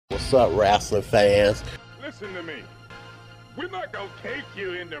What's up, wrestling fans? Listen to me. We're not gonna take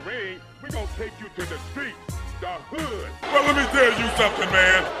you in the ring. We're gonna take you to the street, the hood. Well, let me tell you something,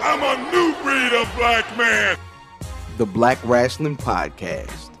 man. I'm a new breed of black man. The Black Wrestling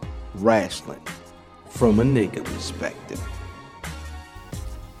Podcast. Wrestling from a nigga perspective.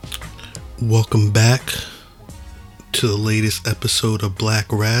 Welcome back to the latest episode of Black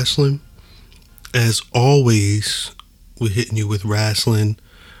Wrestling. As always, we're hitting you with wrestling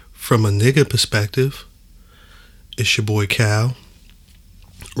from a nigga perspective. It's your boy Khal,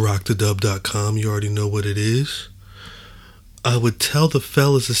 rockthedub.com. You already know what it is. I would tell the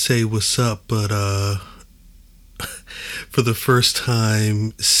fellas to say what's up, but for the first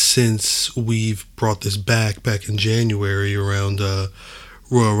time since we've brought this back in January around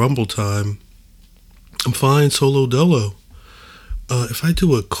Royal Rumble time, I'm flying solo dolo. If I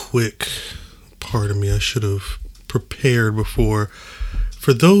do a quick, pardon me, I should have prepared before.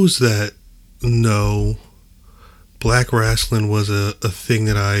 For those that know, Black Wrestling was a thing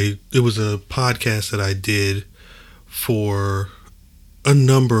that it was a podcast that I did for a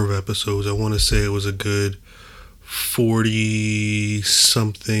number of episodes. I want to say it was a good 40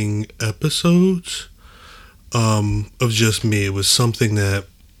 something episodes of just me. It was something that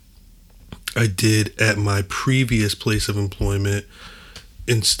I did at my previous place of employment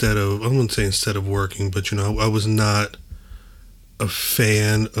I wouldn't say instead of working, but I was not a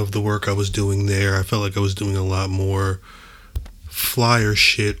fan of the work I was doing there. I felt like I was doing a lot more flyer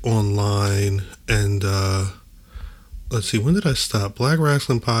shit online. And let's see, when did I stop? Black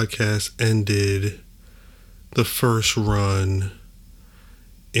Wrestling Podcast ended the first run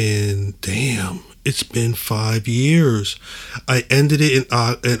in, it's been 5 years. I ended it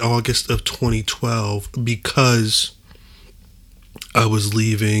in August of 2012 because I was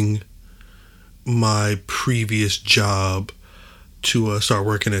leaving my previous job to start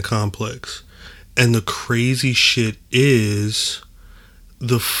working at Complex. And the crazy shit is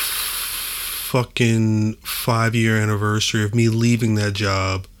the fucking 5-year anniversary of me leaving that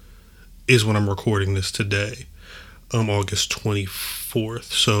job is when I'm recording this today. August 24th.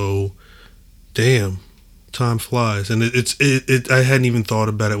 So, damn, time flies. And I hadn't even thought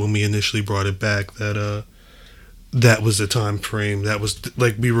about it when we initially brought it back that was the time frame. That was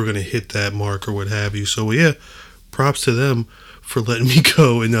like we were going to hit that mark or what have you. So, yeah, props to them for letting me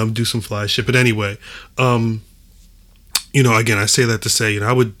go and do some fly shit. But anyway, again, I say that to say,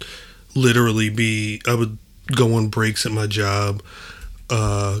 I would go on breaks at my job,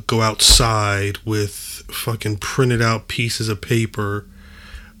 go outside with fucking printed out pieces of paper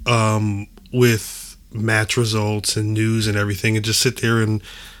with match results and news and everything, and just sit there and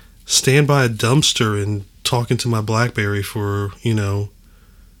stand by a dumpster and talking to my BlackBerry for an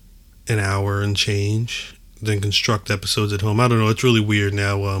hour and change, then construct episodes at home. I don't know, it's really weird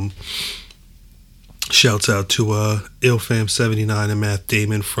now. Shouts out to IlFam79 and Matt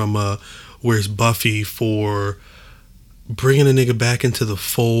Damon from Where's Buffy for bringing a nigga back into the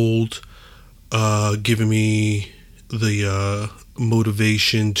fold, giving me the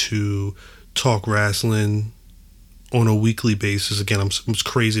motivation to talk wrestling on a weekly basis. Again, it's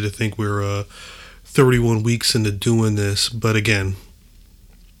crazy to think we're 31 weeks into doing this, but again,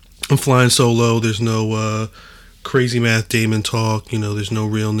 I'm flying solo. There's no crazy Matt Damon talk. There's no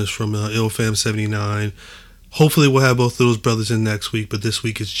realness from IlFam79. Hopefully we'll have both of those brothers in next week, but this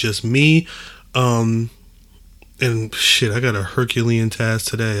week it's just me. And shit, I got a Herculean task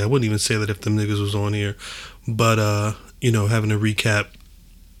today. I wouldn't even say that if them niggas was on here, but having to recap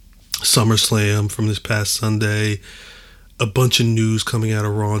SummerSlam from this past Sunday, a bunch of news coming out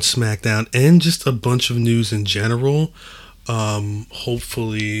of Raw and SmackDown, and just a bunch of news in general.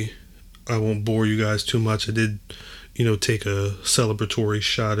 Hopefully I won't bore you guys too much. I did, take a celebratory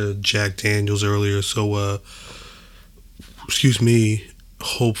shot of Jack Daniels earlier, so excuse me.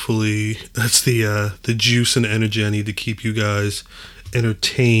 Hopefully that's the juice and energy I need to keep you guys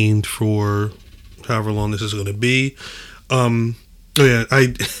entertained for however long this is going to be. I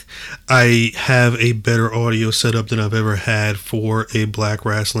have a better audio setup than I've ever had for a Black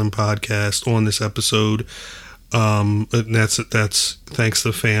Wrestling podcast on this episode. And that's thanks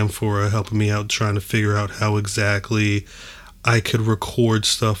to fam for helping me out trying to figure out how exactly I could record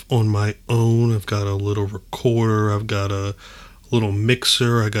stuff on my own. I've got a little recorder, I've got a little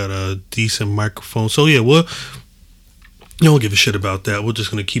mixer, I got a decent microphone. So yeah, we'll give a shit about that. We're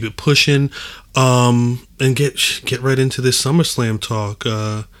just gonna keep it pushing, and get right into this SummerSlam talk.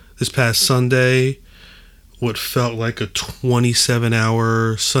 This past Sunday, what felt like a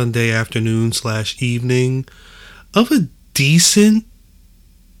 27-hour Sunday afternoon / evening of a decent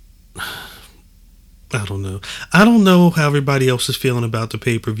I don't know. I don't know how everybody else is feeling about the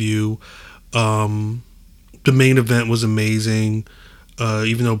pay-per-view. The main event was amazing.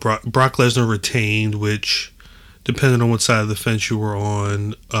 Even though Brock Lesnar retained, which, depending on what side of the fence you were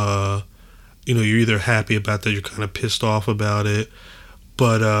on, you're either happy about that, you're kind of pissed off about it.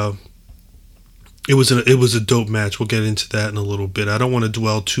 But it was a dope match. We'll get into that in a little bit. I don't want to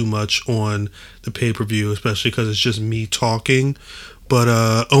dwell too much on the pay-per-view, especially because it's just me talking.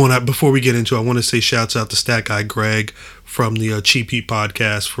 But before we get into it, I want to say shouts out to Stat Guy Greg from the Cheap Heat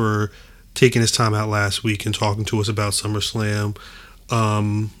podcast for taking his time out last week and talking to us about SummerSlam.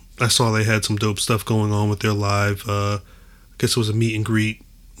 I saw they had some dope stuff going on with their live, I guess it was a meet and greet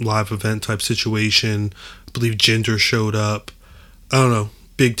live event type situation. I believe Jinder showed up. I don't know.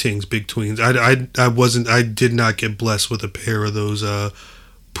 Big tings, big tweens. I did not get blessed with a pair of those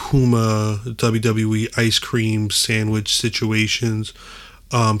Puma WWE ice cream sandwich situations,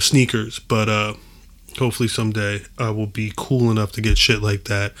 sneakers, but hopefully someday I will be cool enough to get shit like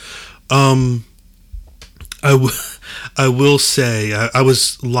that. I will say I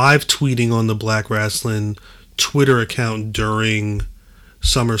was live tweeting on the Black Rasslin Twitter account during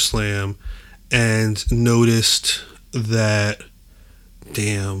SummerSlam and noticed that,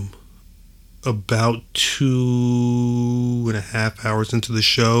 about 2.5 hours into the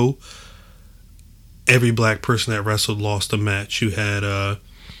show, every black person that wrestled lost a match. You had the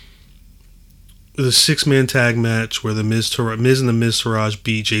 6-man tag match where the Miz and the Miz Taraj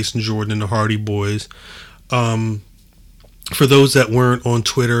beat Jason Jordan and the Hardy Boys. For those that weren't on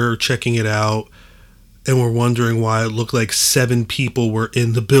Twitter checking it out and were wondering why it looked like 7 people were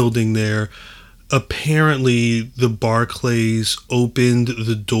in the building there, apparently the Barclays opened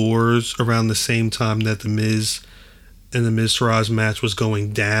the doors around the same time that the Miz and the Miz Taraj match was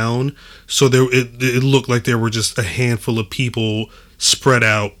going down. So it looked like there were just a handful of people spread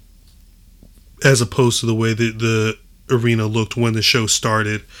out as opposed to the way that the arena looked when the show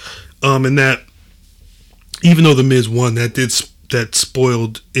started. And that, even though the Miz won, that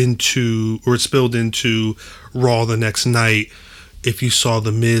spilled into Raw the next night. If you saw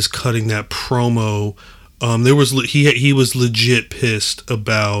the Miz cutting that promo, he was legit pissed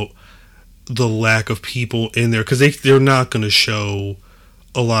about the lack of people in there, because they're not going to show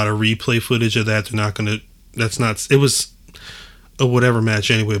a lot of replay footage of that. It was a whatever match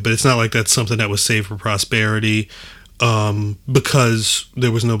anyway, but it's not like that's something that was saved for prosperity, because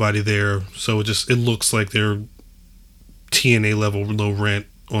there was nobody there. So it looks like they're TNA level low rent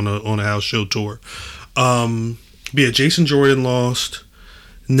on a house show tour. But yeah, Jason Jordan lost.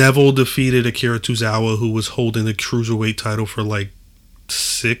 Neville defeated Akira Tozawa, who was holding the Cruiserweight title for like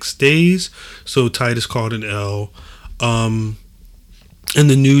 6 days. So Titus called an L. And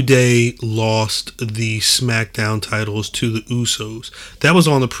the New Day lost the SmackDown titles to the Usos. That was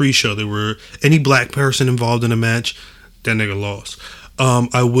on the pre-show. There were any black person involved in a match, that nigga lost.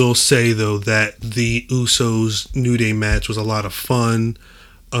 I will say, though, that the Usos New Day match was a lot of fun.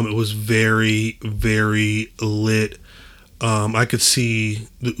 It was very, very lit. I could see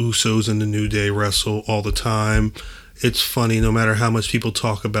the Usos and the New Day wrestle all the time. It's funny, no matter how much people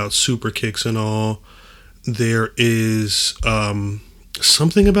talk about super kicks and all, there is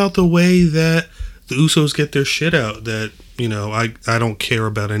something about the way that the Usos get their shit out that, I don't care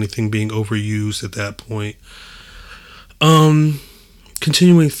about anything being overused at that point.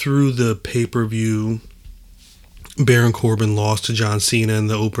 Continuing through the pay-per-view, Baron Corbin lost to John Cena in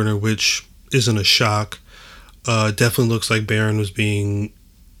the opener, which isn't a shock. Definitely looks like Baron was being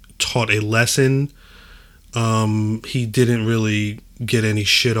taught a lesson. He didn't really get any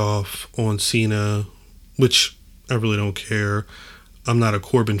shit off on Cena, which I really don't care. I'm not a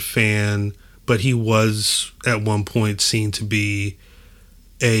Corbin fan, but he was at one point seen to be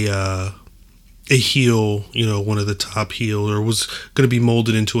a heel, one of the top heel, or was going to be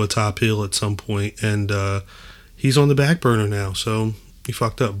molded into a top heel at some point, and he's on the back burner now, so he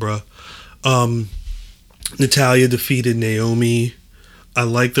fucked up, bruh. Natalya defeated Naomi. I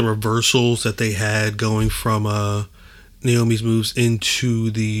like the reversals that they had going from Naomi's moves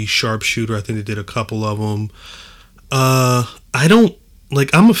into the sharpshooter. I think they did a couple of them.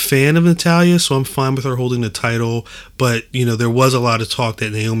 I'm a fan of Natalya, so I'm fine with her holding the title, but, there was a lot of talk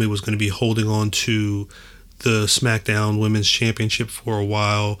that Naomi was going to be holding on to the SmackDown Women's Championship for a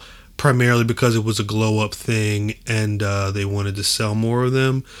while, primarily because it was a glow-up thing, and they wanted to sell more of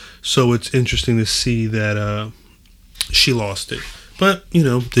them. So it's interesting to see that she lost it. But,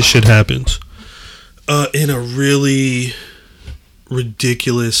 this shit happens. In a really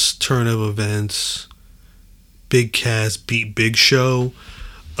ridiculous turn of events, Big Cass beat Big Show.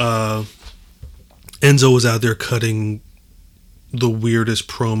 Enzo was out there cutting the weirdest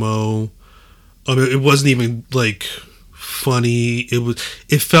promo. It wasn't even like funny.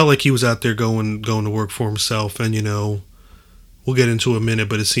 It felt like he was out there going to work for himself, and we'll get into it in a minute,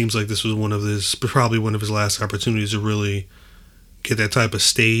 but it seems like this was probably one of his last opportunities to really get that type of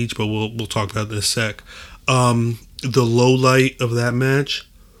stage, but we'll talk about it in a sec. The low light of that match,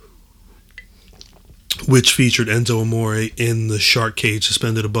 which featured Enzo Amore in the shark cage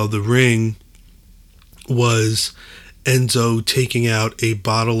suspended above the ring, was Enzo taking out a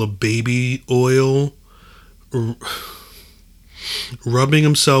bottle of baby oil, rubbing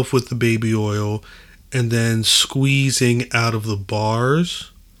himself with the baby oil, and then squeezing out of the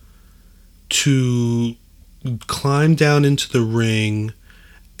bars to climb down into the ring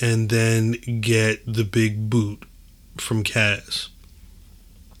and then get the big boot from Kaz.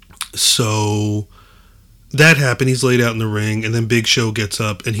 So that happened. He's laid out in the ring, and then Big Show gets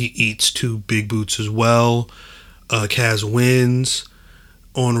up and he eats 2 big boots as well. Kaz wins.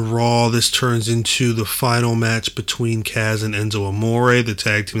 On Raw, this turns into the final match between Kaz and Enzo Amore, the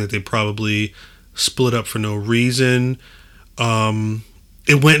tag team that they probably split up for no reason.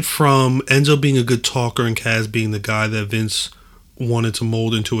 It went from Enzo being a good talker and Kaz being the guy that Vince wanted to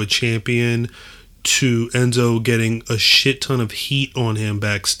mold into a champion, to Enzo getting a shit ton of heat on him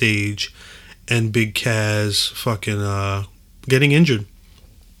backstage, and Big Kaz fucking getting injured.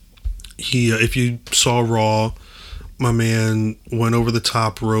 If you saw Raw, my man went over the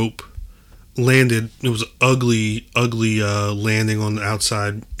top rope, landed. It was ugly landing on the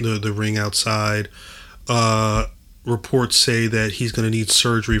outside, the ring outside. Reports say that he's going to need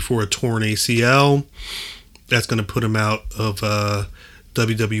surgery for a torn ACL. That's going to put him out of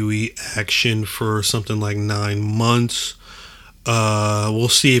WWE action for something like 9 months. We'll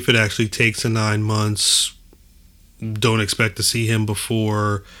see if it actually takes 9 months. Don't expect to see him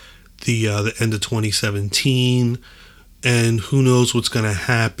before the end of 2017. And who knows what's going to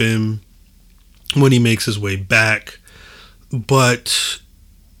happen when he makes his way back. But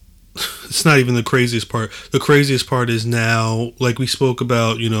it's not even the craziest part. The craziest part is now, like we spoke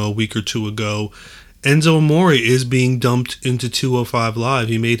about, a week or two ago, Enzo Amore is being dumped into 205 Live.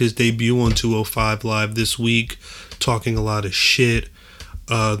 He made his debut on 205 Live this week, talking a lot of shit.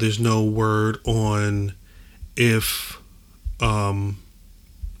 There's no word on if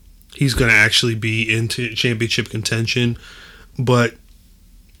he's going to actually be into championship contention, but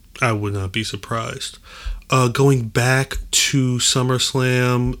I would not be surprised. Going back to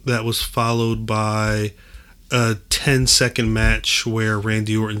SummerSlam, that was followed by a 10-second match where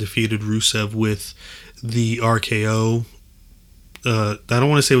Randy Orton defeated Rusev with the RKO. I don't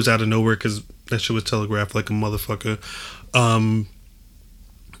want to say it was out of nowhere because that shit was telegraphed like a motherfucker.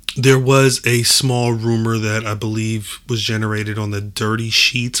 There was a small rumor that I believe was generated on the Dirty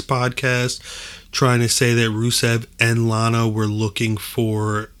Sheets podcast, trying to say that Rusev and Lana were looking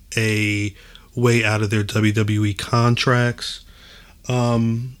for a way out of their WWE contracts.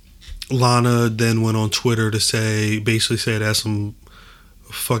 Lana then went on Twitter to basically say that's some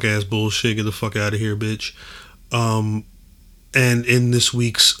fuck ass bullshit, get the fuck out of here, bitch. And in this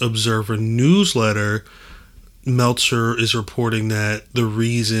week's Observer newsletter, Meltzer is reporting that the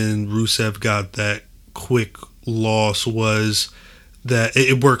reason Rusev got that quick loss was that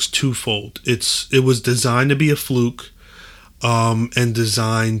it works twofold. It was designed to be a fluke, and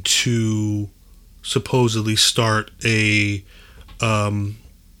designed to supposedly start a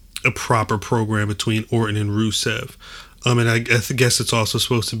proper program between Orton and Rusev. And I guess it's also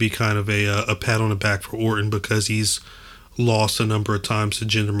supposed to be kind of a pat on the back for Orton because he's lost a number of times to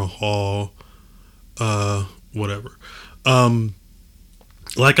Jinder Mahal, whatever.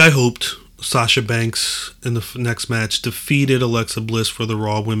 Like I hoped, Sasha Banks in the next match defeated Alexa Bliss for the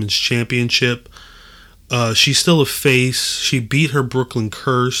Raw Women's Championship. She's still a face. She beat her Brooklyn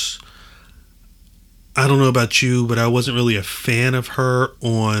Curse. I don't know about you, but I wasn't really a fan of her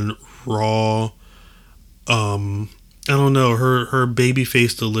on Raw. I don't know, her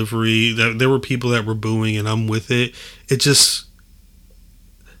babyface delivery, there were people that were booing and I'm with it. It just,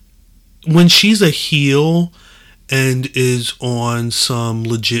 when she's a heel and is on some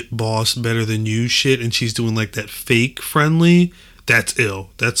legit boss better than you shit and she's doing like that fake friendly, that's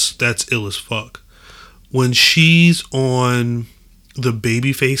ill. That's ill as fuck. When she's on the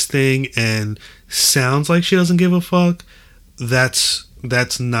babyface thing and sounds like she doesn't give a fuck, that's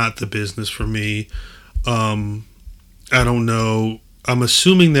not the business for me. I don't know. I'm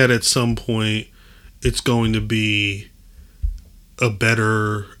assuming that at some point it's going to be a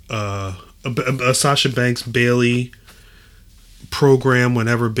better a Sasha Banks Bayley program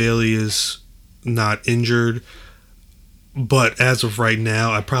whenever Bayley is not injured. But as of right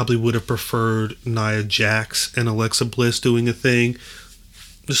now, I probably would have preferred Nia Jax and Alexa Bliss doing a thing.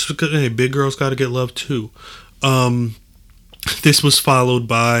 Just because, hey, big girls got to get love too. This was followed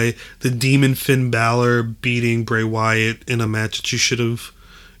by the Demon Finn Balor beating Bray Wyatt in a match that you should have,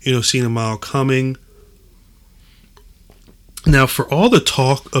 seen a mile coming. Now, for all the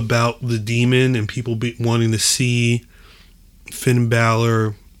talk about the Demon and people wanting to see Finn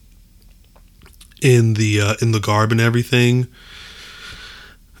Balor in the garb and everything,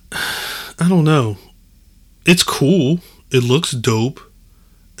 I don't know. It's cool. It looks dope.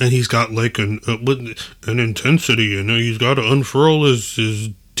 And he's got like an intensity, he's got to unfurl his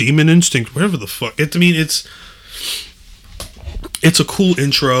demon instinct, whatever the fuck. It's a cool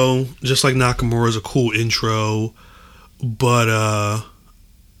intro, just like Nakamura's a cool intro, but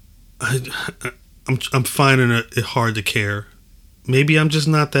I'm finding it hard to care. Maybe I'm just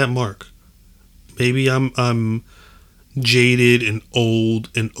not that mark. Maybe I'm jaded and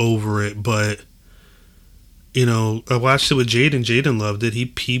old and over it, but I watched it with Jaden. Jaden loved it.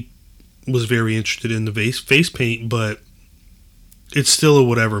 He was very interested in the face paint, but it's still a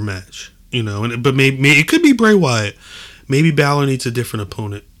whatever match, but maybe it could be Bray Wyatt. Maybe Balor needs a different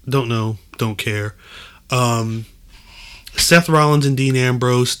opponent. Don't know. Don't care. Seth Rollins and Dean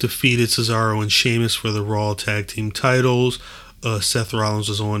Ambrose defeated Cesaro and Sheamus for the Raw Tag Team titles. Seth Rollins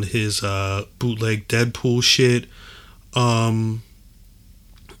was on his bootleg Deadpool shit.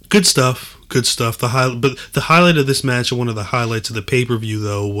 Good stuff. But the highlight of this match, and one of the highlights of the pay-per-view,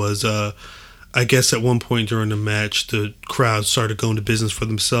 though, was I guess at one point during the match, the crowd started going to business for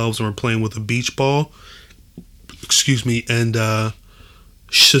themselves and were playing with a beach ball. Excuse me. And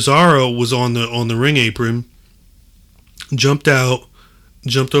Cesaro was on the ring apron, jumped out,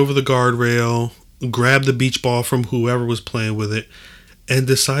 jumped over the guardrail, grabbed the beach ball from whoever was playing with it, and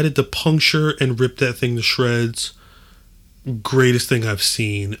decided to puncture and rip that thing to shreds. Greatest thing I've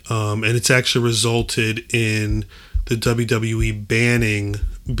seen, and it's actually resulted in the WWE banning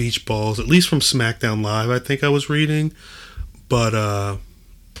beach balls, at least from SmackDown Live, I think I was reading. But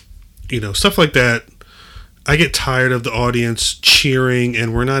stuff like that, I get tired of the audience cheering,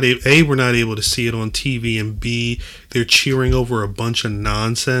 and we're not able to see it on TV, and B, they're cheering over a bunch of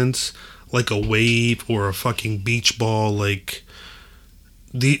nonsense like a wave or a fucking beach ball. Like,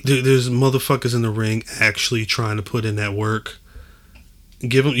 there's motherfuckers in the ring actually trying to put in that work.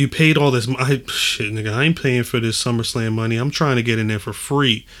 You paid all this. Shit, nigga, I ain't paying for this SummerSlam money. I'm trying to get in there for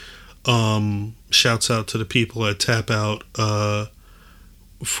free. Shouts out to the people at Tap Out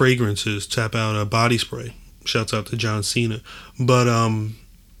Fragrances, Tap Out Body Spray. Shouts out to John Cena. But I'm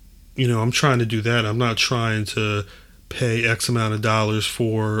trying to do that. I'm not trying to pay X amount of dollars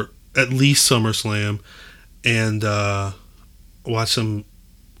for at least SummerSlam and watch some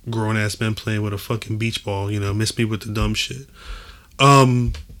grown ass men playing with a fucking beach ball, miss me with the dumb shit.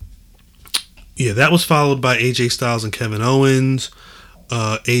 That was followed by AJ Styles and Kevin Owens.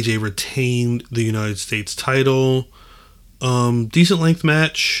 AJ retained the United States title. Decent length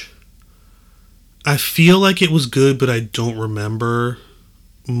match. I feel like it was good, but I don't remember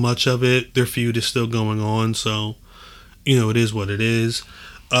much of it. Their feud is still going on, so it is what it is.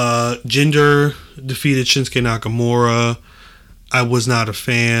 Jinder defeated Shinsuke Nakamura. I was not a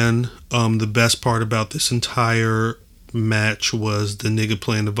fan. The best part about this entire match was the nigga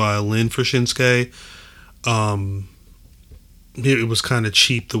playing the violin for Shinsuke. It was kind of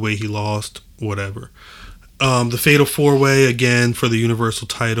cheap the way he lost. Whatever. The Fatal 4-Way, again, for the Universal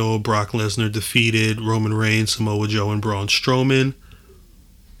title. Brock Lesnar defeated Roman Reigns, Samoa Joe, and Braun Strowman.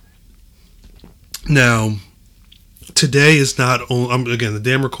 Now, today is not only... Again, the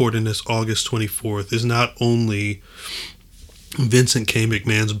day I'm recording this, August 24th, is not only Vincent K.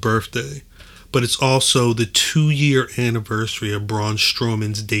 McMahon's birthday, but it's also the 2-year anniversary of Braun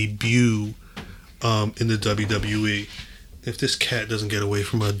Strowman's debut in the WWE. If this cat doesn't get away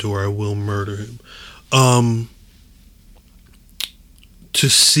from my door, I will murder him. To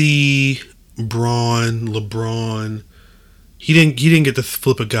see LeBron, he didn't get to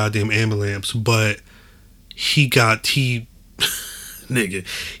flip a goddamn ambulance, but he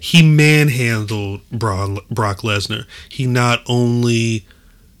manhandled Brock Lesnar. He not only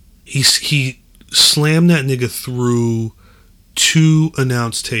he slammed that nigga through 2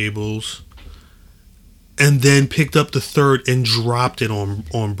 announce tables, and then picked up the third and dropped it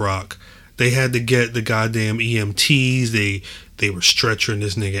on Brock. They had to get the goddamn EMTs. They were stretchering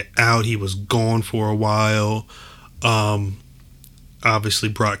this nigga out. He was gone for a while. Obviously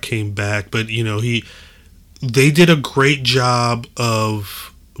Brock came back, but they did a great job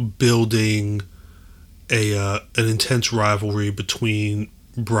of building an intense rivalry between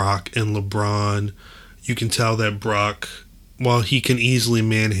Brock and LeBron. You can tell that Brock, while he can easily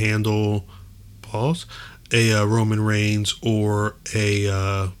manhandle a Roman Reigns or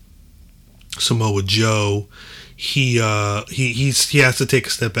a Samoa Joe, he has to take a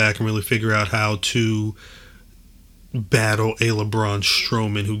step back and really figure out how to battle a LeBron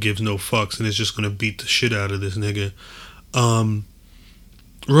Strowman who gives no fucks and is just going to beat the shit out of this nigga.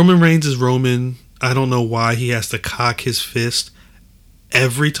 Roman Reigns is Roman. I don't know why he has to cock his fist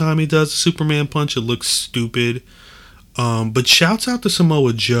every time he does a Superman punch. It looks stupid. But shouts out to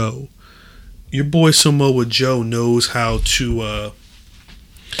Samoa Joe. Your boy Samoa Joe knows how to,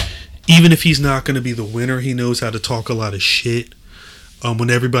 even if he's not going to be the winner, he knows how to talk a lot of shit. When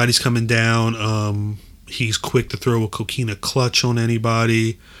everybody's coming down, he's quick to throw a coquina clutch on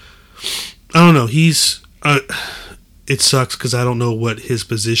anybody. I don't know. It sucks because I don't know what his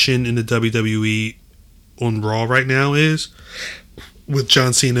position in the WWE on Raw right now is, with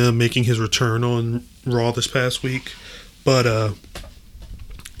John Cena making his return on Raw this past week. But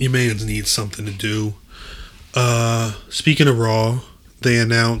your man needs something to do. Speaking of Raw, they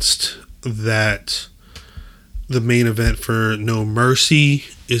announced that the main event for No Mercy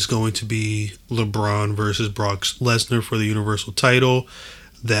is going to be LeBron versus Brock Lesnar for the Universal title.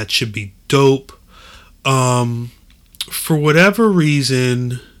 That should be dope. For whatever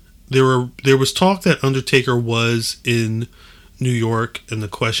reason, there was talk that Undertaker was in New York, and the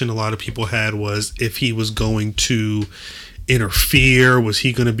question a lot of people had was if he was going to interfere. Was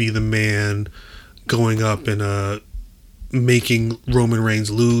he going to be the man going up and making Roman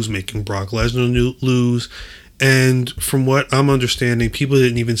Reigns lose, making Brock Lesnar lose? And from what I'm understanding, people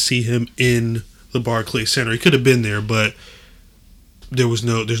didn't even see him in the Barclays Center. He could have been there, but there's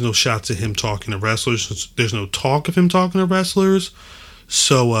no shots of him talking to wrestlers. There's no talk of him talking to wrestlers.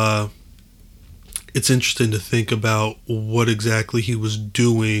 So it's interesting to think about what exactly he was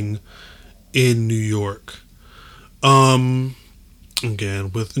doing in New York. Again,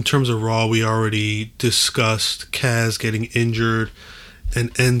 in terms of Raw, we already discussed Kaz getting injured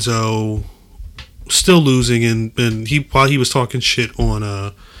and Enzo still losing, and while he was talking shit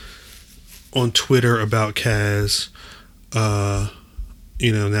on Twitter about Kaz, now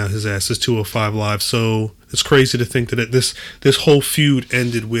his ass is 205 Live. So it's crazy to think that this whole feud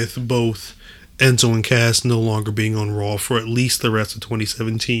ended with both Enzo and Kaz no longer being on Raw for at least the rest of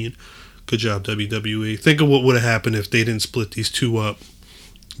 2017. Good job, WWE. Think of what would have happened if they didn't split these two up.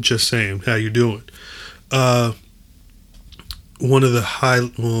 Just saying. How you doing? One of the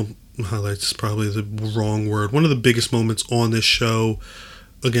highlights is probably the wrong word. One of the biggest moments on this show,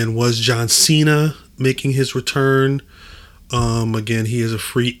 again, was John Cena making his return. Again, he is a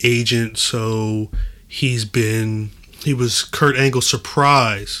free agent, so he was Kurt Angle's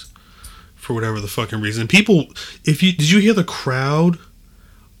surprise for whatever the fucking reason. People, did you hear the crowd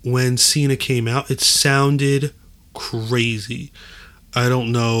when Cena came out? It sounded crazy. I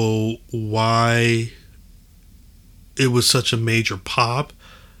don't know why it was such a major pop.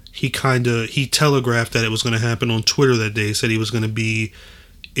 He telegraphed that it was going to happen on Twitter that day. Said he was going to be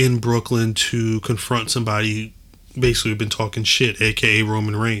in Brooklyn to confront somebody basically been talking shit, aka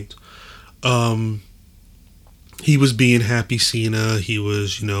Roman Reigns. He was being happy Cena. He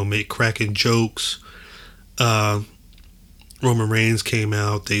was, cracking jokes. Roman Reigns came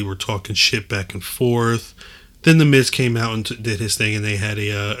out. They were talking shit back and forth. Then The Miz came out and did his thing, and they had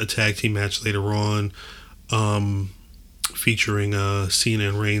a tag team match later on, featuring Cena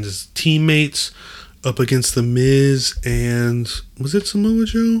and Reigns as teammates up against The Miz and, was it Samoa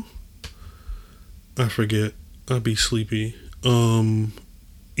Joe? I forget. I'd be sleepy.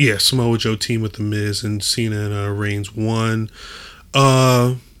 Samoa Joe team with The Miz, and Cena and Reigns won.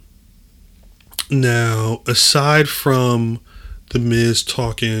 Now, aside from The Miz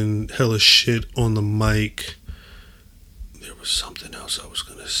talking hella shit on the mic, there was something else I was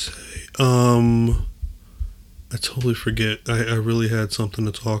gonna say. I totally forget. I really had something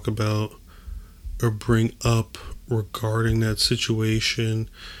to talk about or bring up regarding that situation.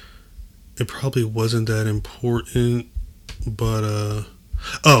 It probably wasn't that important, but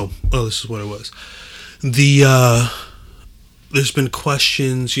this is what it was. There's been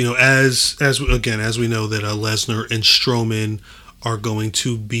questions, as we know that Lesnar and Strowman are going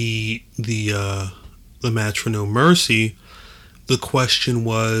to be the match for No Mercy. The question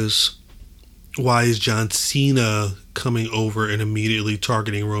was, why is John Cena coming over and immediately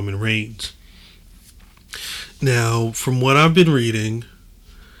targeting Roman Reigns? Now, from what I've been reading,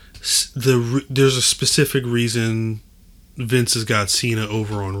 there's a specific reason Vince has got Cena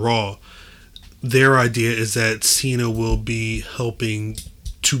over on Raw. Their idea is that Cena will be helping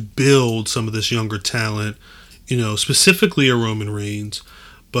to build some of this younger talent, specifically a Roman Reigns.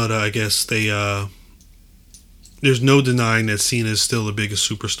 But I guess there's no denying that Cena is still the biggest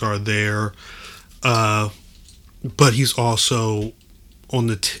superstar there. but he's also on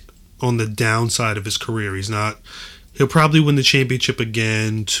the downside of his career. He'll probably win the championship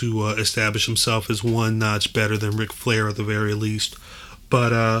again to establish himself as one notch better than Ric Flair at the very least.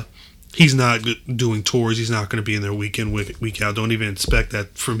 But he's not doing tours. He's not going to be in there week in, week out. Don't even expect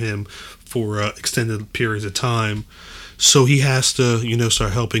that from him for extended periods of time. So he has to,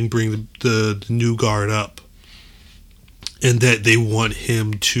 start helping bring the new guard up. And that they want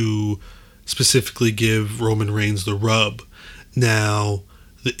him to specifically give Roman Reigns the rub. Now,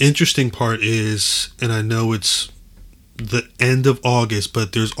 the interesting part is, and I know it's the end of August,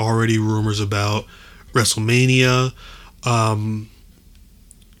 but there's already rumors about WrestleMania.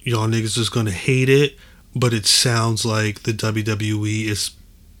 Y'all niggas is going to hate it, but it sounds like the WWE is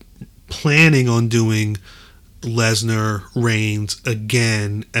planning on doing Lesnar Reigns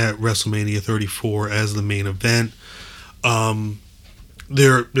again at WrestleMania 34 as the main event.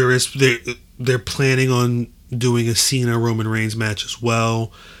 They're planning on doing a Cena Roman Reigns match as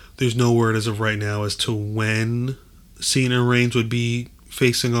well. There's no word as of right now as to when Cena and Reigns would be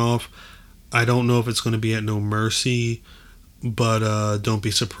facing off. I don't know if it's going to be at No Mercy, but don't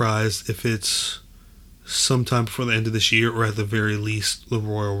be surprised if it's sometime before the end of this year, or at the very least the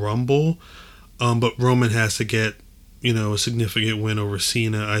Royal Rumble. But Roman has to get, a significant win over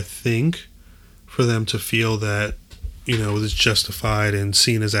Cena, I think, for them to feel that, it's justified and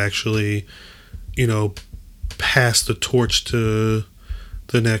Cena's actually, passed the torch to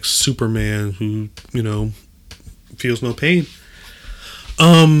the next Superman who, feels no pain.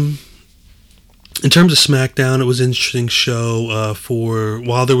 In terms of SmackDown, it was an interesting show.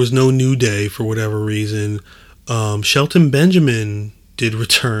 While there was no New Day for whatever reason, Shelton Benjamin did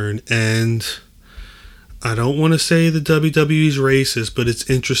return, and I don't want to say the WWE's racist, but it's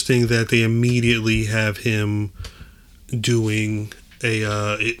interesting that they immediately have him doing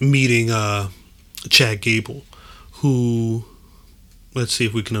meeting Chad Gable, who, let's see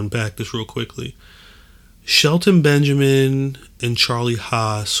if we can unpack this real quickly. Shelton Benjamin and Charlie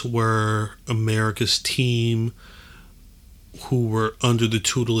Haas were America's team who were under the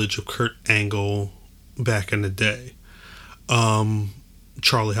tutelage of Kurt Angle back in the day.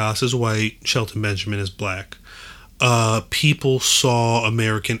 Charlie Haas is white, Shelton Benjamin is black. People saw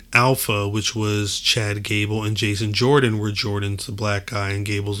American Alpha, which was Chad Gable and Jason Jordan, where Jordan's the black guy and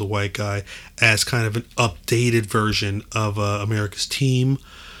Gable's the white guy, as kind of an updated version of America's team.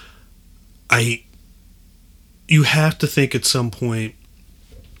 You have to think at some point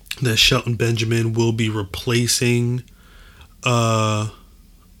that Shelton Benjamin will be replacing, that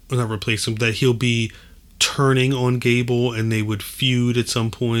he'll be turning on Gable, and they would feud at some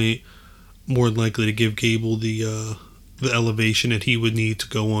point, more than likely to give Gable the elevation that he would need to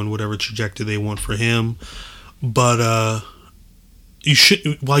go on whatever trajectory they want for him. But you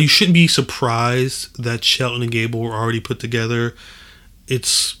shouldn't be surprised that Shelton and Gable were already put together,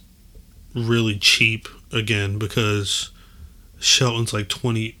 it's really cheap again, because Shelton's like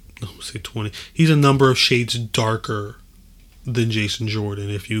 20, he's a number of shades darker than Jason Jordan.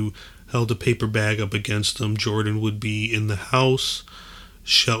 If you held a paper bag up against him, Jordan would be in the house,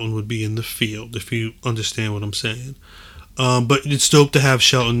 Shelton would be in the field, if you understand what I'm saying. But it's dope to have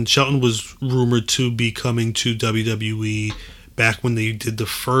Shelton. Shelton was rumored to be coming to WWE back when they did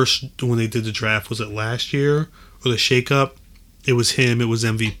the draft. Was it last year or the shakeup? It was him. It was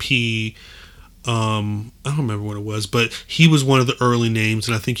MVP. I don't remember what it was, but he was one of the early names,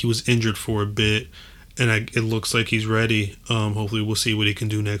 and I think he was injured for a bit, and it looks like he's ready. Hopefully we'll see what he can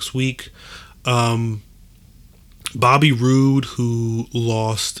do next week. Bobby Roode, who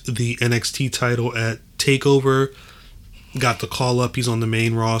lost the NXT title at TakeOver, got the call up. He's on the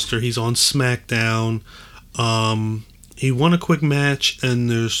main roster. He's on SmackDown. He won a quick match,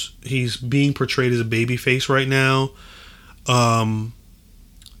 and he's being portrayed as a babyface right now.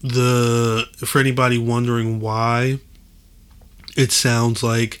 For anybody wondering why, it sounds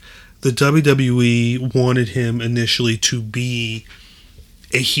like the WWE wanted him initially to be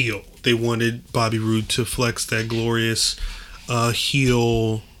a heel. They wanted Bobby Roode to flex that glorious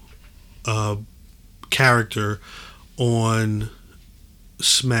heel character on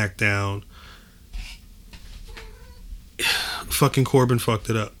SmackDown. Fucking Corbin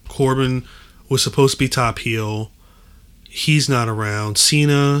fucked it up. Corbin was supposed to be top heel. He's not around.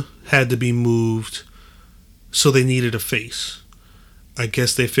 Cena had to be moved, so they needed a face. I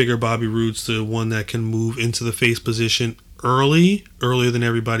guess they figure Bobby Roode's the one that can move into the face position earlier than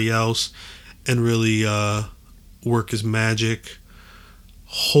everybody else, and really work his magic.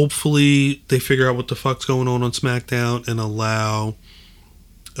 Hopefully they figure out what the fuck's going on SmackDown and allow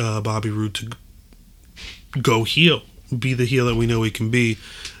Bobby Roode to go heel, be the heel that we know he can be.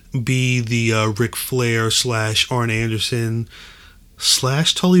 be the Ric Flair / Arn Anderson /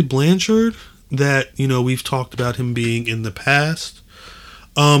 Tully Blanchard that, we've talked about him being in the past.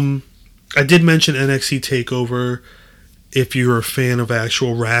 I did mention NXT TakeOver. If you're a fan of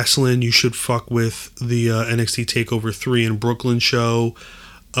actual wrestling, you should fuck with the NXT TakeOver 3 in Brooklyn show.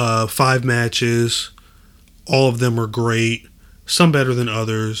 5 matches. All of them were great. Some better than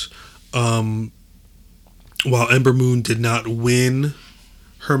others. While Ember Moon did not win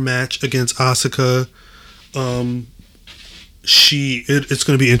her match against Asuka, it's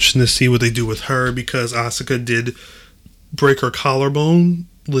going to be interesting to see what they do with her, because Asuka did break her collarbone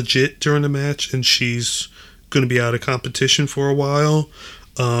legit during the match, and she's going to be out of competition for a while,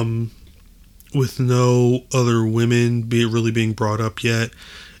 with no other women really being brought up yet.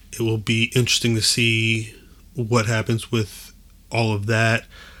 It will be interesting to see what happens with all of that.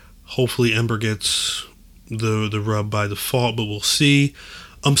 Hopefully Ember gets the rub by default, but we'll see.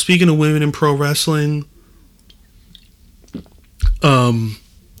 Speaking of women in pro wrestling, the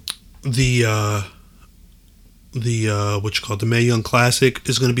Mae Young Classic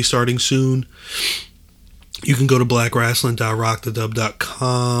is going to be starting soon. You can go to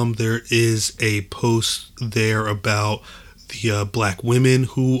blackrasslin.rockthedub.com. There is a post there about the black women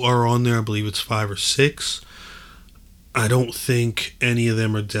who are on there. I believe it's 5 or 6. I don't think any of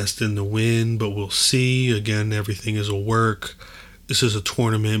them are destined to win, but we'll see. Again, everything is a work. This is a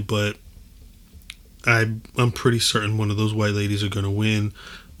tournament, but I'm pretty certain one of those white ladies are going to win.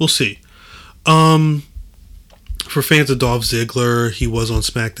 We'll see. For fans of Dolph Ziggler, he was on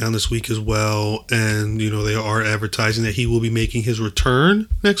SmackDown this week as well, and they are advertising that he will be making his return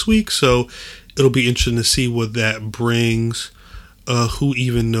next week, so it'll be interesting to see what that brings. Who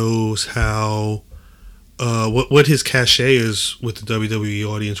even knows how what his cachet is with the WWE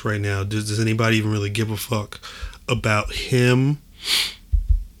audience right now? Does anybody even really give a fuck about him?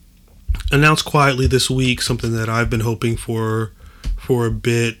 Announced quietly this week, something that I've been hoping for a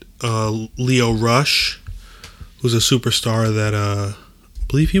bit. Leo Rush, who's a superstar that I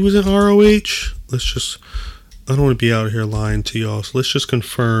believe he was in ROH. I don't want to be out here lying to y'all, so let's just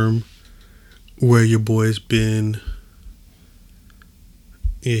confirm where your boy's been.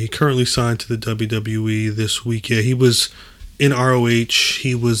 Yeah, he currently signed to the WWE this week. Yeah, he was in ROH.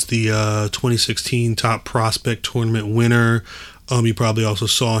 He was the 2016 Top Prospect Tournament winner. You probably also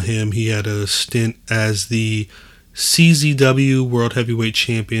saw him. He had a stint as the CZW World Heavyweight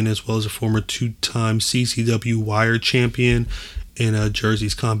Champion, as well as a former 2-time CZW Wire Champion in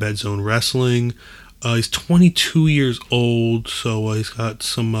Jersey's Combat Zone Wrestling. He's 22 years old, so he's got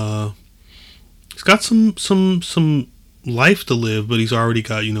some life to live, but he's already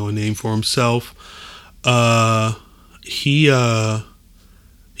got a name for himself. He was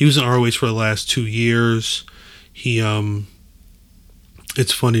in ROH for the last 2 years.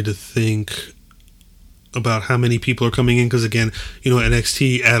 It's funny to think about how many people are coming in, because again,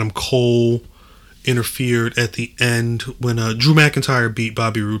 NXT, Adam Cole interfered at the end when Drew McIntyre beat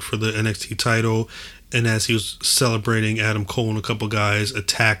Bobby Roode for the NXT title, and as he was celebrating, Adam Cole and a couple guys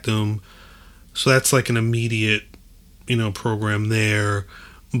attacked him. So that's like an immediate program there.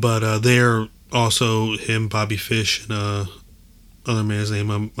 But they're also him, Bobby Fish, and other man's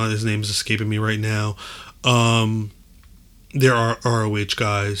name, his name is escaping me right now. There are ROH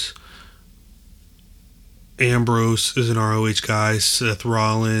guys. Ambrose is an ROH guy. Seth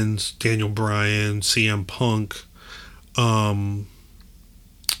Rollins, Daniel Bryan, CM Punk, AJ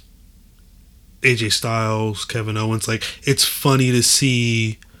Styles, Kevin Owens. Like, it's funny to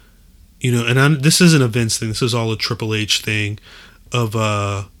see, this isn't a Vince thing. This is all a Triple H thing of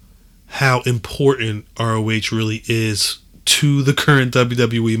how important ROH really is to the current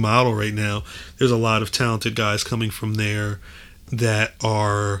WWE model right now. There's a lot of talented guys coming from there that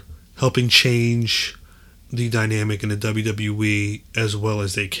are helping change the dynamic in the WWE as well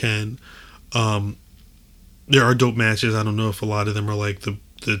as they can. There are dope matches. I don't know if a lot of them are like the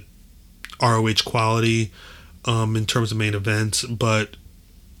ROH quality in terms of main events, but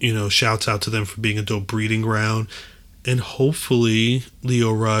shouts out to them for being a dope breeding ground. And hopefully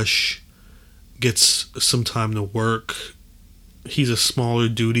Leo Rush gets some time to work. He's a smaller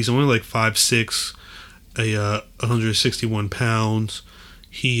dude. He's only like 5'6", 161 pounds.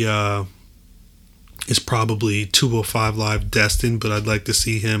 He is probably 205 Live destined, but I'd like to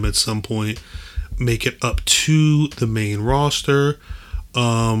see him at some point make it up to the main roster.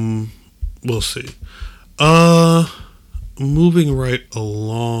 We'll see. Moving right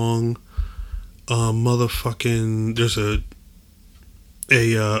along, there's a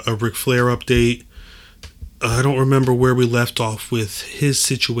Ric Flair update. I don't remember where we left off with his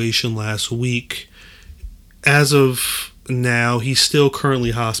situation last week. As of now. He's still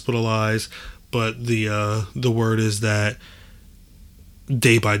currently hospitalized, but the word is that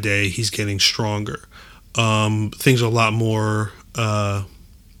day by day he's getting stronger. Things are a lot more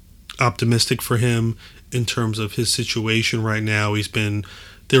optimistic for him in terms of his situation right now. I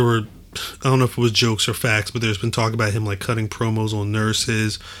don't know if it was jokes or facts, but there's been talk about him like cutting promos on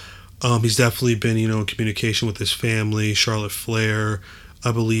nurses. He's definitely been, in communication with his family. Charlotte Flair,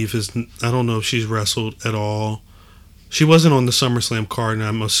 I believe, I don't know if she's wrestled at all. She wasn't on the SummerSlam card, and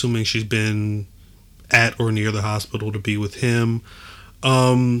I'm assuming she's been at or near the hospital to be with him.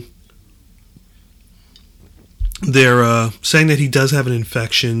 They're saying that he does have an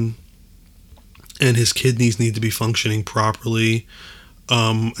infection and his kidneys need to be functioning properly,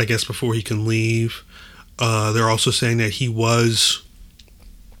 I guess, before he can leave. They're also saying that he was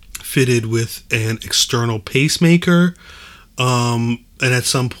fitted with an external pacemaker, and at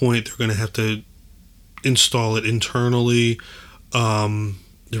some point they're going to have to install it internally. The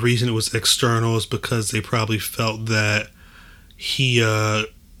reason it was external is because they probably felt that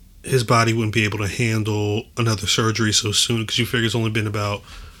his body wouldn't be able to handle another surgery so soon, because you figure it's only been about,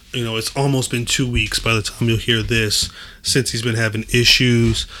 it's almost been 2 weeks by the time you'll hear this since he's been having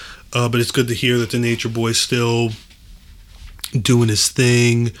issues. But it's good to hear that the Nature Boy's still doing his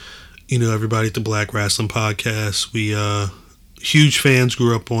thing. Everybody at the Black Wrestling Podcast, we huge fans,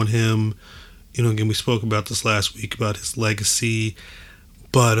 grew up on him. Again, we spoke about this last week about his legacy.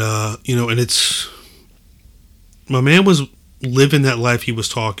 But, and it's, my man was living that life he was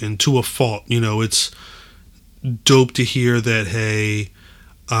talking to a fault. It's dope to hear that, hey,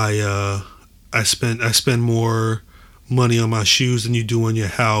 I spend more money on my shoes than you do on your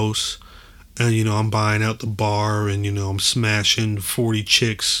house, and I'm buying out the bar, and I'm smashing 40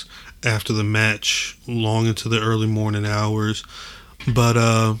 chicks after the match long into the early morning hours. But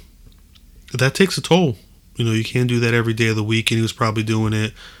that takes a toll. You can't do that every day of the week, and he was probably doing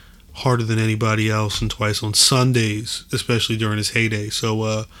it harder than anybody else, and twice on Sundays, especially during his heyday.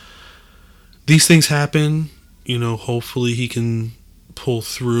 So these things happen. Hopefully he can pull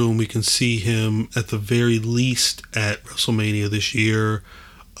through, and we can see him at the very least at WrestleMania this year,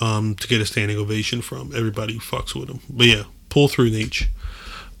 to get a standing ovation from everybody who fucks with him. But yeah, pull through, Nate.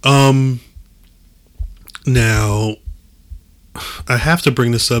 Now I have to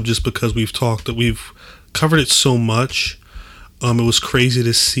bring this up just because we've covered it so much. It was crazy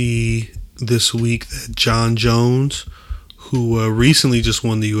to see this week that Jon Jones, who recently just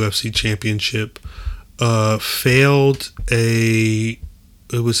won the UFC championship, failed his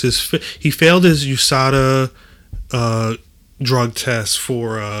USADA drug test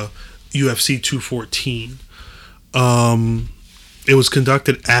for UFC 214. It was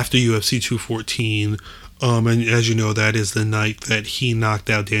conducted after UFC 214, and as you know, that is the night that he knocked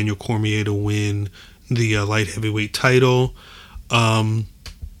out Daniel Cormier to win the light heavyweight title.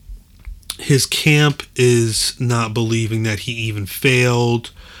 His camp is not believing that he even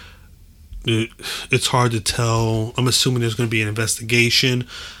failed. It's hard to tell. I'm assuming there's going to be an investigation.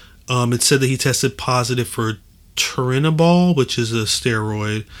 It said that he tested positive for turinabol, which is a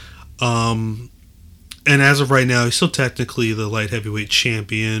steroid. And as of right now, he's still technically the light heavyweight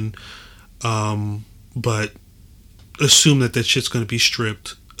champion. But assume that shit's going to be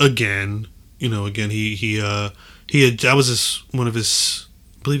stripped again. Again, he had, that was one of his,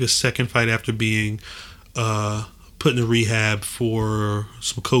 I believe, his second fight after being put into rehab for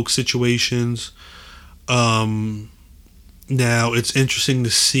some coke situations. Now it's interesting to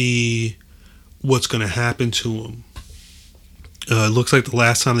see what's going to happen to him. It looks like the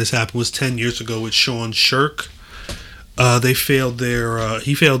last time this happened was 10 years ago with Sean Shirk. He failed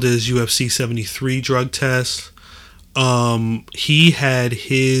his UFC 73 drug test. He had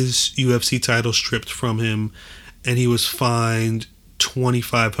his UFC title stripped from him, and he was fined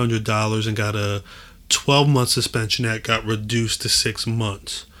 $2,500 and got a 12-month suspension that got reduced to 6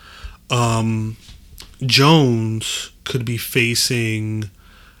 months. Jones could be facing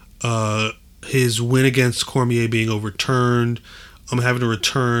his win against Cormier being overturned. Having to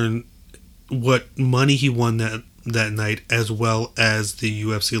return what money he won that night, as well as the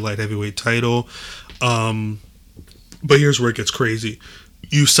UFC light heavyweight title. But here's where it gets crazy.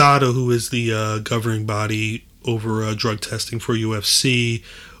 USADA, who is the governing body over drug testing for UFC,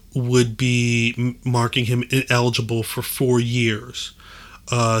 would be marking him ineligible for 4 years.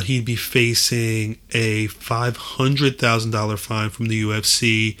 He'd be facing a $500,000 fine from the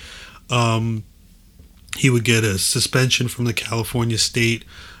UFC. He would get a suspension from the California State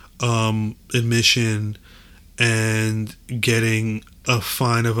admission, and getting a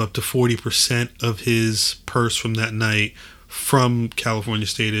fine of up to 40% of his purse from that night from California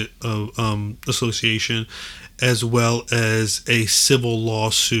State Association. as well as a civil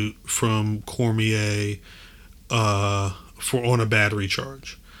lawsuit from Cormier on a battery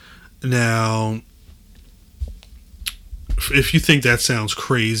charge. Now, if you think that sounds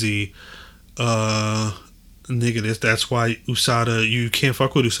crazy, nigga, that's why USADA, you can't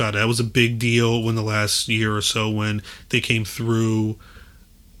fuck with USADA. That was a big deal in the last year or so when they came through.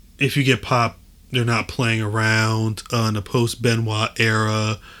 If you get popped, they're not playing around. In the post-Benoit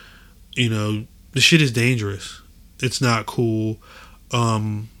era, the shit is dangerous. It's not cool.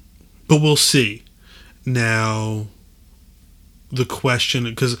 But we'll see. Now, the question,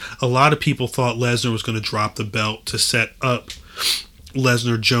 because a lot of people thought Lesnar was going to drop the belt to set up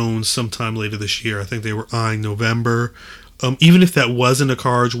Lesnar Jones sometime later this year. I think they were eyeing November. Even if that wasn't a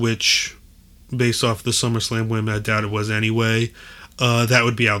card, which based off the SummerSlam win, I doubt it was anyway, that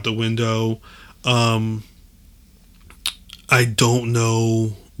would be out the window. I don't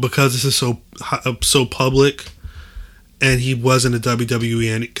know, because this is so public, and he wasn't a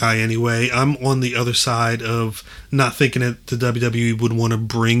WWE guy anyway. I'm on the other side of not thinking that the WWE would want to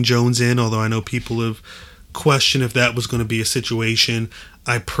bring Jones in, although I know people have questioned if that was going to be a situation.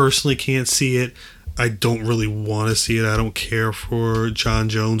 I personally can't see it. I don't really want to see it. I don't care for Jon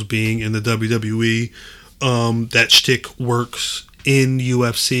Jones being in the WWE. That shtick works in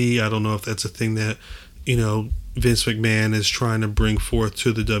UFC. I don't know if that's a thing that, Vince McMahon is trying to bring forth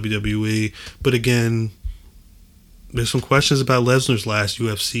to the WWE. But again, there's some questions about Lesnar's last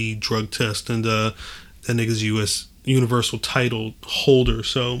UFC drug test, and that nigga's US Universal title holder,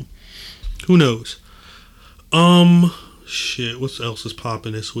 so who knows? Shit, what else is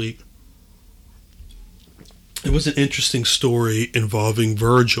popping this week? It was an interesting story involving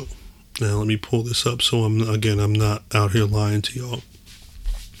Virgil. Now let me pull this up so I'm not out here lying to y'all.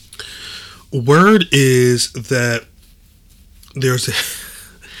 Word is that there's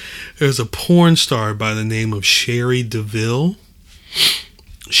a porn star by the name of Sherry DeVille.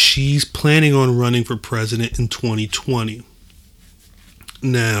 She's planning on running for president in 2020.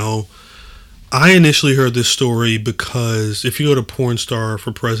 Now, I initially heard this story because if you go to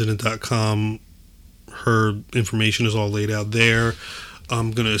pornstarforpresident.com, her information is all laid out there.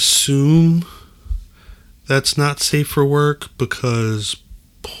 I'm going to assume that's not safe for work because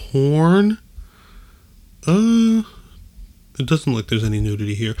porn, it doesn't look like there's any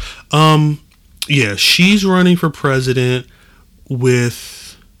nudity here. Yeah, she's running for president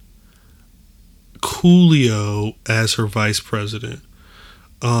with Coolio as her vice president.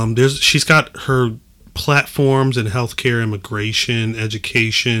 She's got her platforms in healthcare, immigration,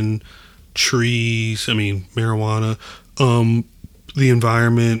 education, marijuana, the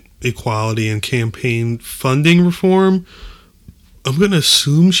environment, equality, and campaign funding reform. I'm going to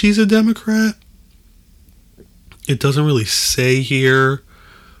assume she's a Democrat. It doesn't really say here,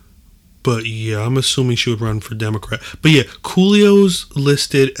 but yeah, I'm assuming she would run for Democrat. But yeah, Coolio's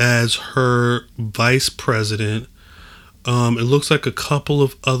listed as her vice president. It looks like a couple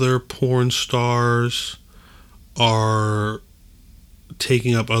of other porn stars are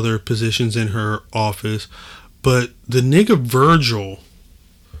taking up other positions in her office, but the nigga Virgil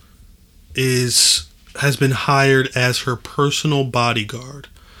has been hired as her personal bodyguard.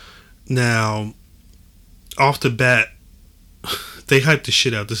 Now, off the bat, they hyped the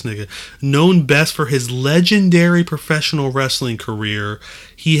shit out this nigga. Known best for his legendary professional wrestling career,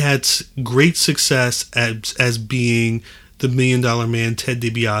 he had great success as being the $1 Million Man Ted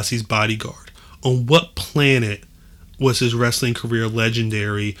DiBiase's bodyguard. On what planet was his wrestling career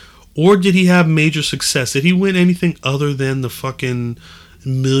legendary? Or did he have major success? Did he win anything other than the fucking $1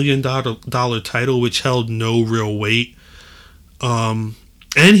 million title, which held no real weight? And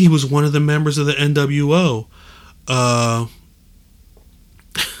he was one of the members of the NWO.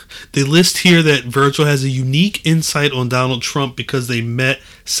 They list here that Virgil has a unique insight on Donald Trump because they met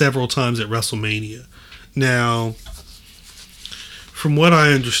several times at WrestleMania. Now, from what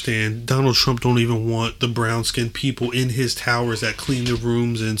I understand, Donald Trump don't even want the brown-skinned people in his towers that clean the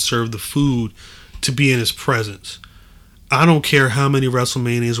rooms and serve the food to be in his presence. I don't care how many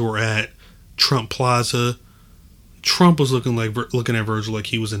WrestleManias were at Trump Plaza. Trump was looking at Virgil like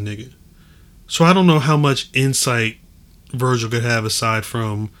he was a nigga. So I don't know how much insight Virgil could have aside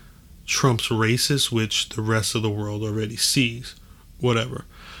from Trump's racist, which the rest of the world already sees. Whatever.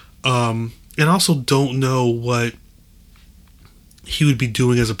 And also don't know what he would be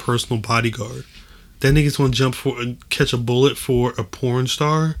doing as a personal bodyguard. That nigga's gonna catch a bullet for a porn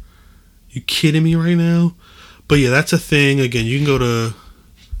star? You kidding me right now? But yeah, that's a thing. Again, you can go to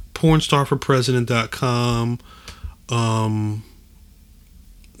pornstarforpresident.com.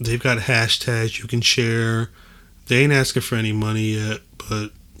 They've got hashtags you can share. They ain't asking for any money yet,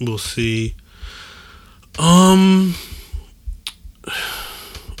 but we'll see. Fucking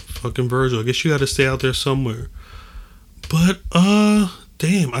Virgil. I guess you got to stay out there somewhere. But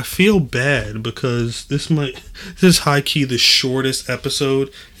damn, I feel bad because this is high key the shortest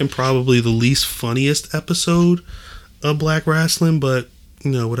episode and probably the least funniest episode of Black Wrestling. But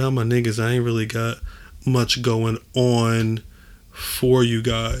without my niggas, I ain't really got much going on for you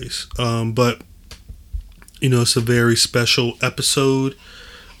guys. But it's a very special episode.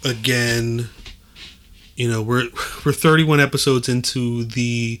 Again, we're 31 episodes into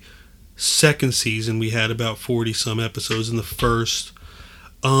the second season. We had about 40 some episodes in the first.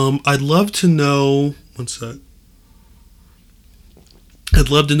 I'd love to know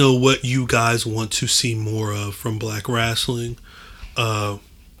what you guys want to see more of from Black Wrestling.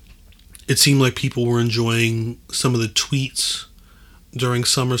 It seemed like people were enjoying some of the tweets during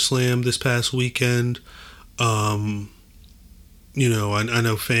SummerSlam this past weekend. I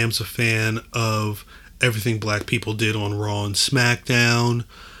know Fam's a fan of everything black people did on Raw and SmackDown.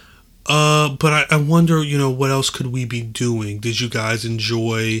 But I wonder, what else could we be doing? Did you guys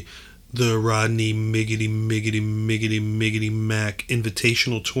enjoy the Rodney Miggity Mac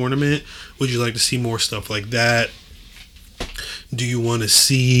Invitational Tournament? Would you like to see more stuff like that? Do you want to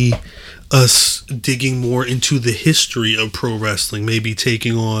see us digging more into the history of pro wrestling? Maybe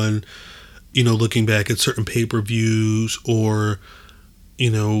taking on, looking back at certain pay-per-views or,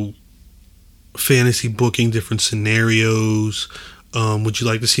 fantasy booking different scenarios. Would you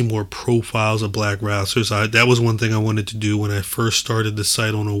like to see more profiles of black wrestlers? That was one thing I wanted to do when I first started the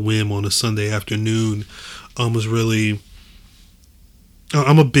site on a whim on a Sunday afternoon. Was really,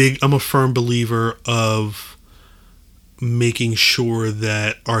 I'm a firm believer of making sure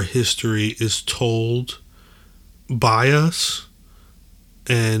that our history is told by us.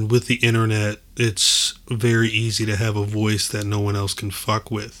 And with the internet, it's very easy to have a voice that no one else can fuck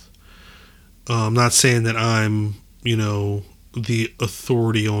with. I'm not saying that I'm, the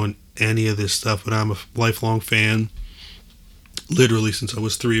authority on any of this stuff, but I'm a lifelong fan, literally since I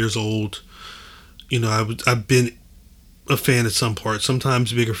was 3 years old. I've been a fan at some parts,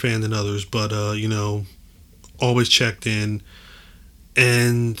 sometimes a bigger fan than others, but always checked in.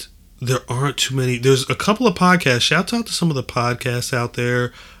 And there aren't too many. There's a couple of podcasts. Shouts out to some of the podcasts out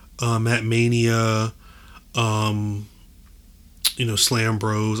there, Matt Mania, Slam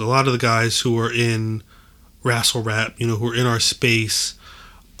Bros, a lot of the guys who are in Wrestle Rap, who are in our space,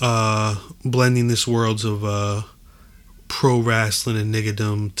 blending this worlds of pro wrestling and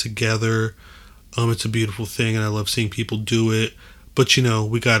niggadom together. It's a beautiful thing, and I love seeing people do it. But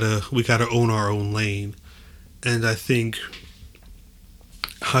we gotta own our own lane, and I think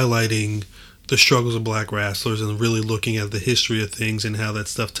highlighting the struggles of black wrestlers and really looking at the history of things and how that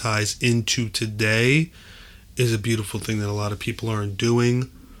stuff ties into today is a beautiful thing that a lot of people aren't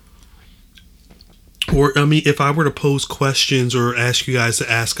doing. Or, if I were to pose questions or ask you guys to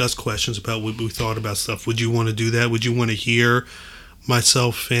ask us questions about what we thought about stuff, would you want to do that? Would you want to hear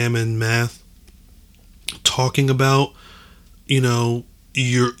myself, Fam, and Math talking about, the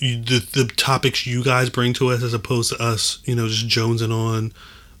topics you guys bring to us as opposed to us, just jonesing on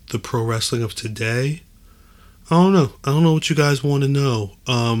the pro wrestling of today? I don't know. I don't know what you guys want to know.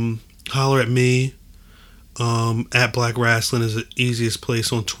 Holler at me. At Black Wrestling is the easiest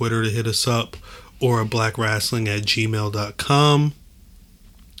place on Twitter to hit us up, or blackwrestling@gmail.com.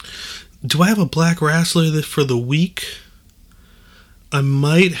 Do I have a black wrestler for the week? I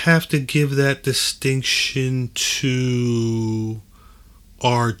might have to give that distinction to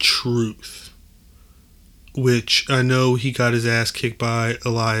R-Truth, which I know he got his ass kicked by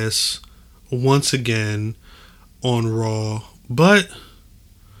Elias once again on Raw, but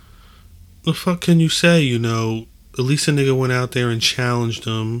the fuck can you say? At least a nigga went out there and challenged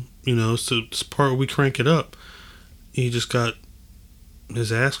him. So it's part where we crank it up. He just got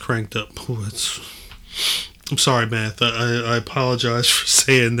his ass cranked up. I'm sorry, Math. I apologize for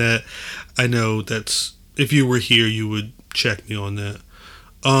saying that. I know that's, if you were here, you would check me on that.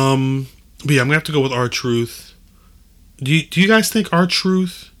 But yeah, I'm gonna have to go with R-Truth. Do you guys think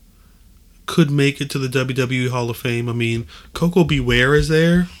R-Truth could make it to the WWE Hall of Fame? Coco Beware is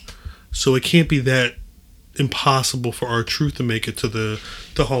there, so it can't be that impossible for R-Truth to make it to the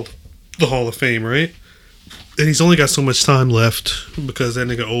Hall of Fame, right? And he's only got so much time left because that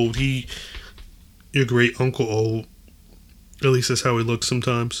nigga old. Your great uncle old. At least that's how he looks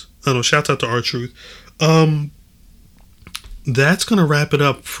sometimes. I don't know. Shouts out to R-Truth. That's gonna wrap it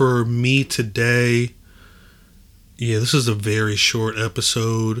up for me today. Yeah, this is a very short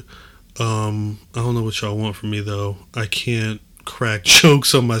episode. I don't know what y'all want from me though. I can't crack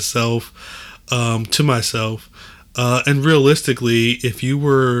jokes on myself. To myself. And realistically, if you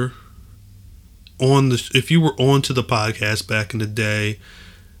were if you were on to the podcast back in the day,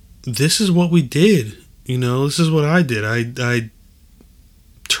 this is what we did. You know, this is what I did. I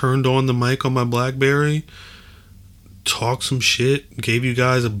turned on the mic on my BlackBerry, talked some shit, gave you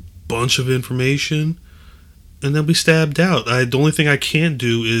guys a bunch of information, and then we stabbed out. The only thing I can't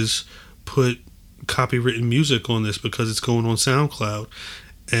do is put copywritten music on this because it's going on SoundCloud,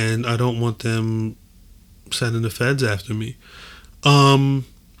 and I don't want them sending the feds after me.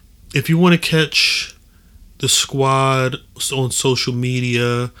 If you want to catch the squad on social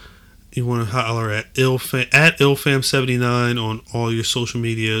media, you want to holler at IlFam79 on all your social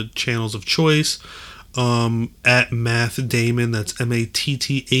media channels of choice. At Math Damon, that's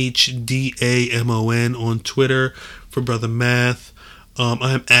MATTHDAMON on Twitter for Brother Math.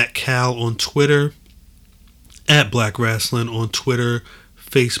 I'm at khal on Twitter, at blackrasslin on Twitter,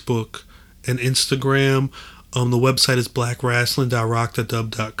 Facebook, and Instagram. The website is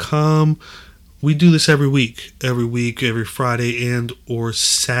blackrasslin.rockthedub.com. We do this every week, every Friday and or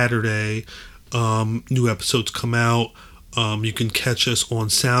Saturday. New episodes come out. You can catch us on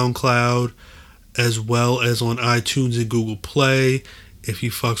SoundCloud as well as on iTunes and Google Play. If you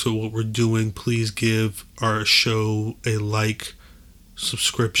fucks with what we're doing, please give our show a like,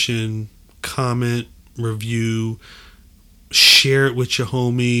 subscription, comment, review, share it with your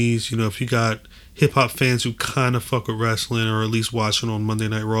homies. You know, if you got hip-hop fans who kind of fuck with wrestling or at least watching on Monday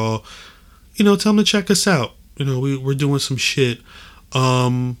Night Raw, you know, tell them to check us out. You know, we're doing some shit.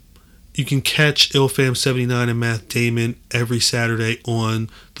 You can catch IlFam79 and Matt Damon every Saturday on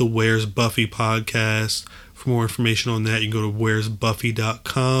the Where's Buffy podcast. For more information on that, you can go to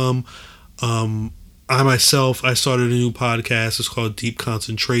where'sbuffy.com. I started a new podcast. It's called Deep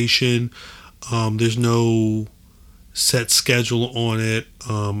Concentration. There's no set schedule on it.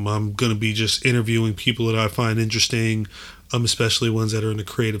 I'm going to be just interviewing people that I find interesting, especially ones that are in the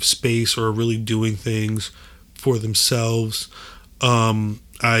creative space or are really doing things for themselves.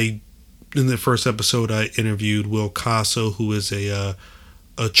 In the first episode, I interviewed Will Casso, who is a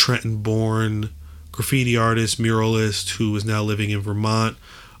Trenton-born graffiti artist, muralist, who is now living in Vermont.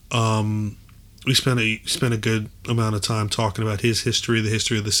 We spent a good amount of time talking about his history, the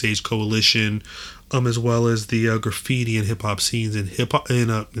history of the Sage Coalition, as well as the graffiti and hip hop scenes in hip hop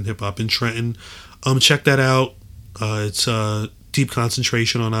in Trenton. Check that out. It's Deep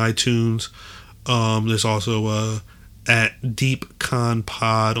Concentration on iTunes. There's also at Deep Con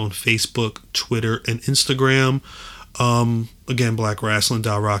Pod on Facebook, Twitter, and Instagram. Again,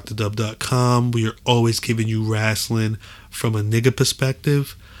 blackrasslin.rockthedub.com. We are always giving you wrestling from a nigga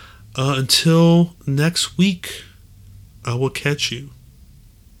perspective. Until next week, I will catch you.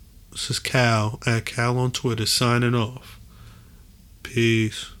 This is Khal, at Khal on Twitter, signing off.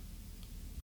 Peace.